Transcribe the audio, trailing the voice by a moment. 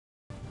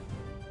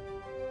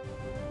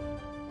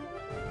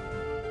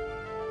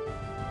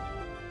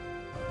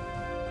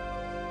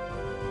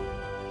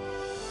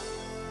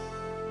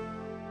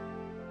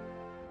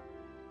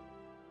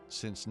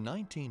Since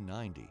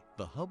 1990,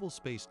 the Hubble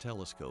Space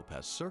Telescope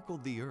has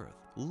circled the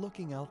Earth,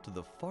 looking out to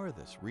the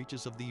farthest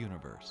reaches of the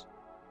universe.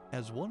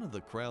 As one of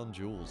the crown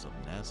jewels of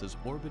NASA's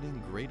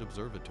orbiting great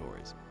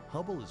observatories,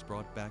 Hubble has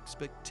brought back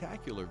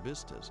spectacular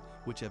vistas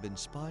which have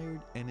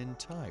inspired an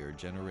entire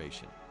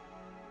generation.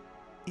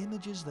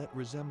 Images that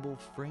resemble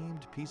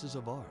framed pieces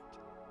of art.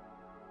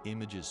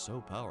 Images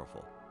so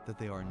powerful that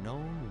they are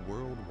known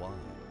worldwide.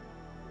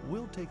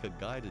 We'll take a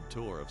guided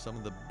tour of some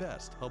of the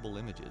best Hubble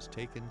images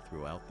taken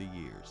throughout the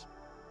years.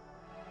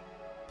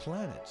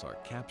 Planets are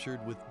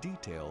captured with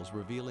details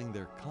revealing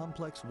their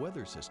complex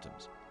weather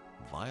systems,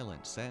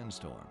 violent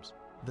sandstorms,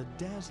 the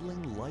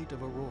dazzling light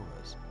of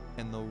auroras,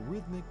 and the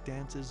rhythmic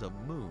dances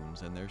of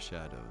moons and their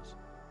shadows.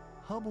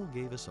 Hubble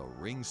gave us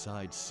a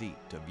ringside seat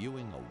to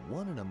viewing a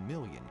 1 in a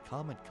million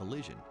comet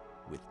collision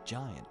with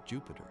giant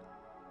Jupiter.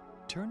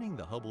 Turning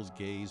the Hubble's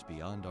gaze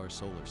beyond our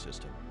solar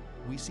system,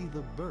 we see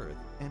the birth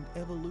and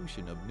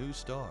evolution of new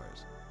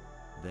stars,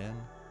 then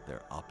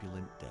their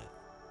opulent death.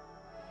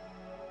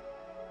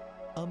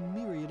 A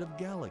myriad of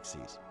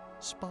galaxies,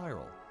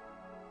 spiral,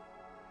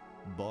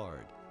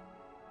 barred,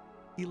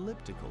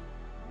 elliptical,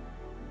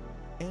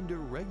 and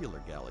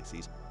irregular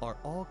galaxies are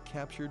all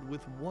captured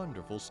with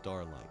wonderful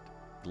starlight,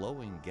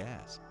 glowing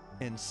gas,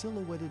 and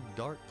silhouetted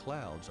dark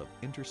clouds of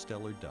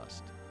interstellar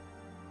dust.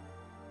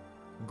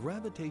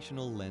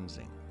 Gravitational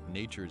lensing,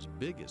 nature's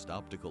biggest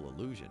optical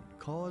illusion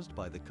caused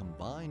by the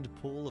combined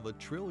pull of 1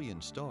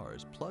 trillion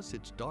stars plus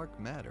its dark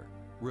matter,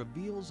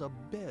 reveals a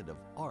bed of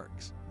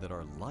arcs that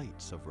are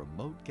lights of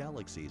remote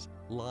galaxies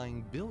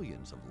lying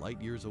billions of light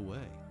years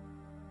away.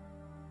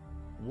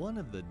 One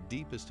of the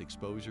deepest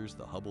exposures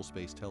the Hubble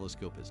Space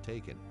Telescope has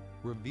taken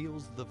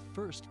reveals the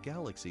first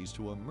galaxies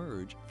to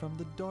emerge from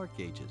the Dark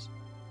Ages,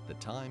 the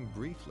time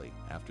briefly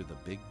after the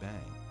Big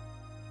Bang.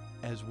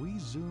 As we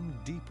zoom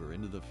deeper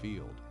into the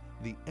field,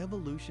 the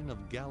evolution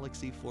of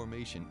galaxy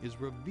formation is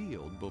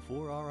revealed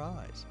before our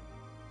eyes.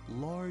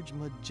 Large,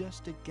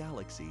 majestic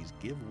galaxies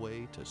give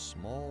way to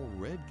small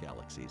red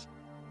galaxies,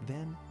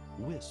 then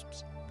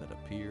wisps that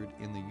appeared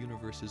in the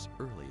universe's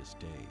earliest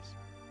days.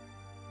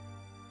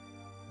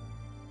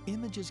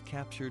 Images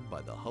captured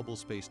by the Hubble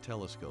Space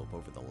Telescope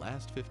over the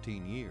last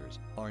 15 years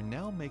are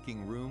now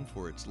making room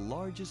for its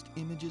largest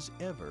images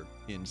ever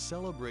in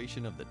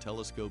celebration of the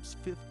telescope's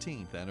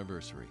 15th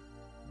anniversary.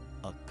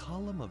 A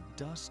column of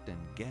dust and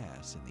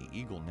gas in the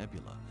Eagle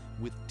Nebula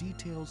with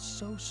details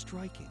so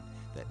striking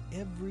that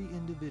every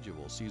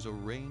individual sees a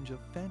range of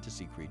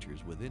fantasy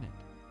creatures within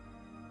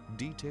it.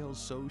 Details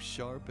so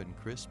sharp and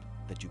crisp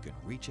that you can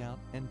reach out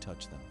and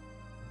touch them.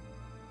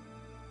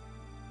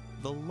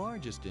 The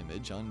largest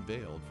image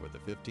unveiled for the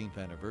 15th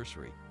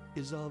anniversary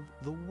is of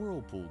the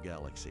Whirlpool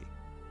Galaxy.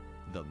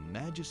 The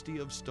majesty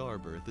of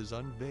starbirth is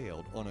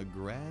unveiled on a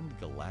grand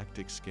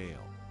galactic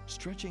scale,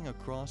 stretching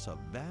across a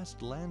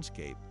vast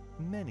landscape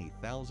many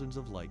thousands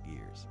of light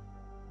years.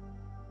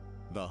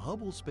 The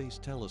Hubble Space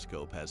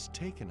Telescope has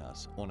taken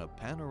us on a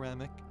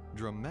panoramic,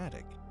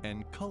 dramatic,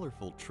 and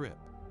colorful trip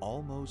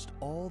almost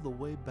all the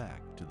way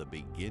back to the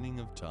beginning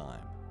of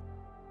time.